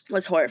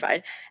was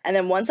horrified. And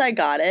then once I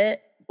got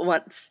it,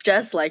 once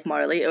just like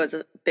Marley, it was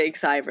a big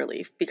sigh of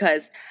relief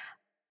because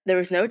there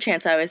was no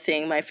chance I was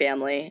seeing my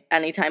family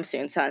anytime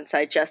soon since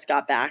I just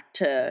got back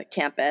to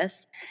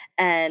campus.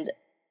 And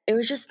it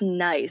was just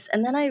nice.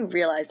 And then I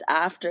realized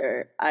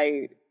after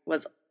I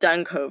was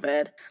done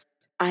COVID,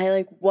 I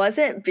like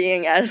wasn't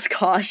being as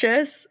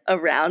cautious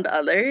around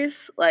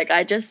others. Like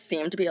I just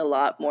seemed to be a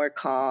lot more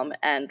calm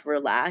and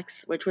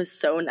relaxed, which was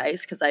so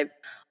nice because I've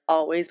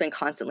always been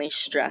constantly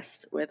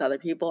stressed with other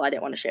people. I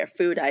didn't want to share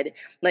food. I'd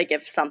like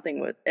if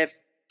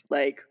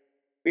like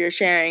we were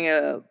sharing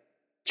a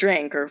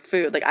drink or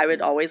food, like I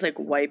would always like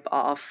wipe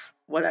off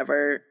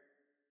whatever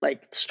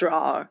like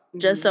straw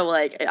just so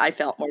like I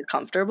felt more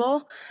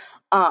comfortable.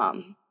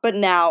 But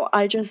now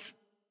I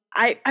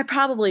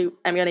probably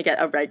am gonna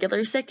get a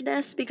regular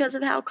sickness because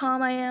of how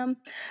calm I am.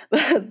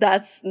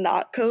 That's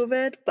not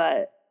COVID,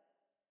 but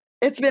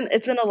it's been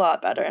a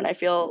lot better and I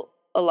feel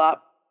a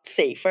lot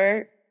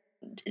safer.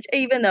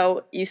 Even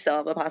though you still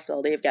have the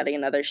possibility of getting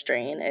another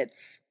strain,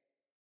 it's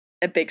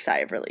a big sigh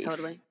of relief.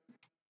 Totally.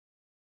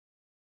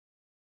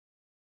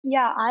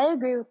 Yeah, I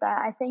agree with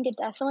that. I think it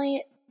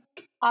definitely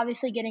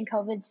obviously getting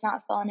COVID's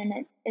not fun and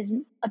it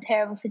isn't a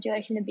terrible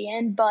situation to be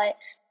in, but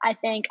I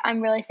think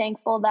I'm really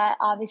thankful that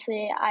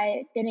obviously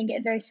I didn't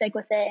get very sick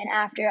with it and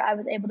after I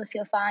was able to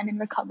feel fine and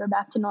recover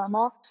back to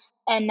normal.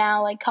 And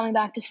now like coming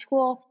back to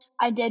school,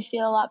 I did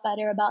feel a lot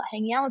better about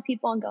hanging out with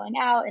people and going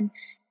out and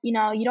you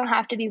don't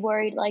have to be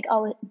worried like,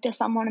 oh, does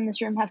someone in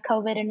this room have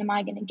COVID and am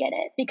I going to get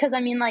it? Because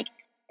I mean like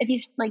if you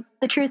like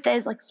the truth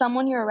is like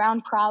someone you're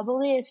around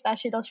probably,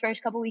 especially those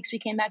first couple weeks we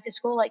came back to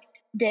school, like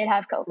did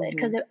have COVID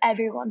because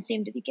everyone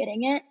seemed to be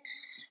getting it.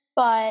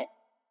 But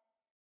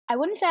I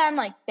wouldn't say I'm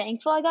like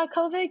thankful I got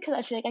COVID because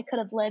I feel like I could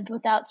have lived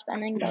without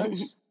spending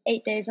those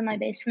 8 days in my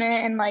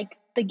basement and like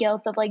the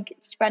guilt of like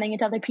spreading it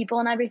to other people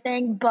and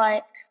everything.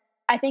 But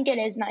I think it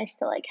is nice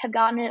to like have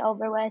gotten it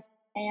over with.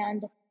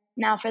 And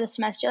now for the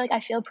semester, like I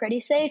feel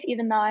pretty safe,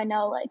 even though I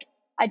know like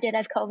I did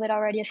have COVID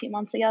already a few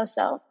months ago.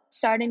 So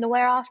starting to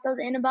wear off those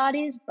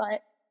antibodies.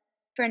 But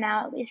for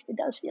now, at least, it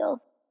does feel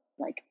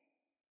like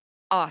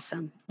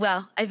Awesome.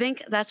 Well, I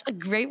think that's a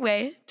great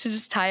way to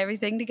just tie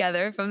everything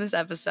together from this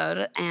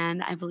episode.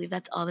 And I believe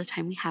that's all the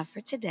time we have for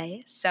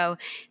today. So,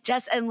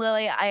 Jess and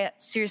Lily, I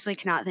seriously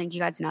cannot thank you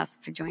guys enough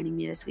for joining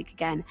me this week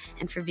again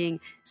and for being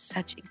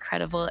such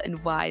incredible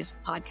and wise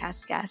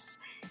podcast guests.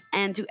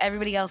 And to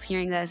everybody else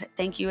hearing this,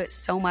 thank you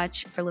so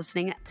much for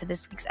listening to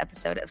this week's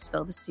episode of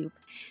Spill the Soup.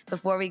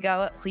 Before we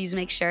go, please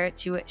make sure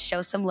to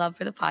show some love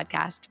for the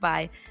podcast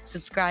by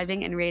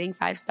subscribing and rating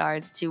 5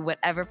 stars to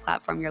whatever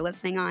platform you're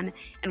listening on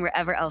and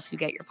wherever else you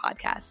get your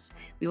podcasts.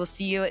 We will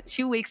see you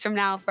 2 weeks from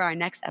now for our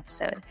next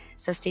episode,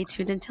 so stay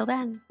tuned until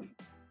then.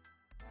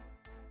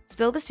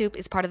 Spill the Soup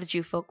is part of the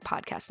Jewfolk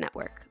Podcast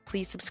Network.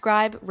 Please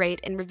subscribe,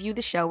 rate, and review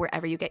the show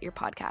wherever you get your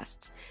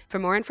podcasts. For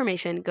more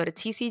information, go to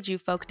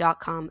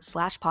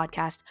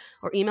tcjewfolk.com/podcast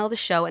or email the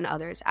show and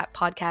others at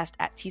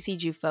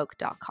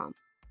podcast@tcjewfolk.com.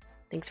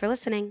 Thanks for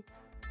listening.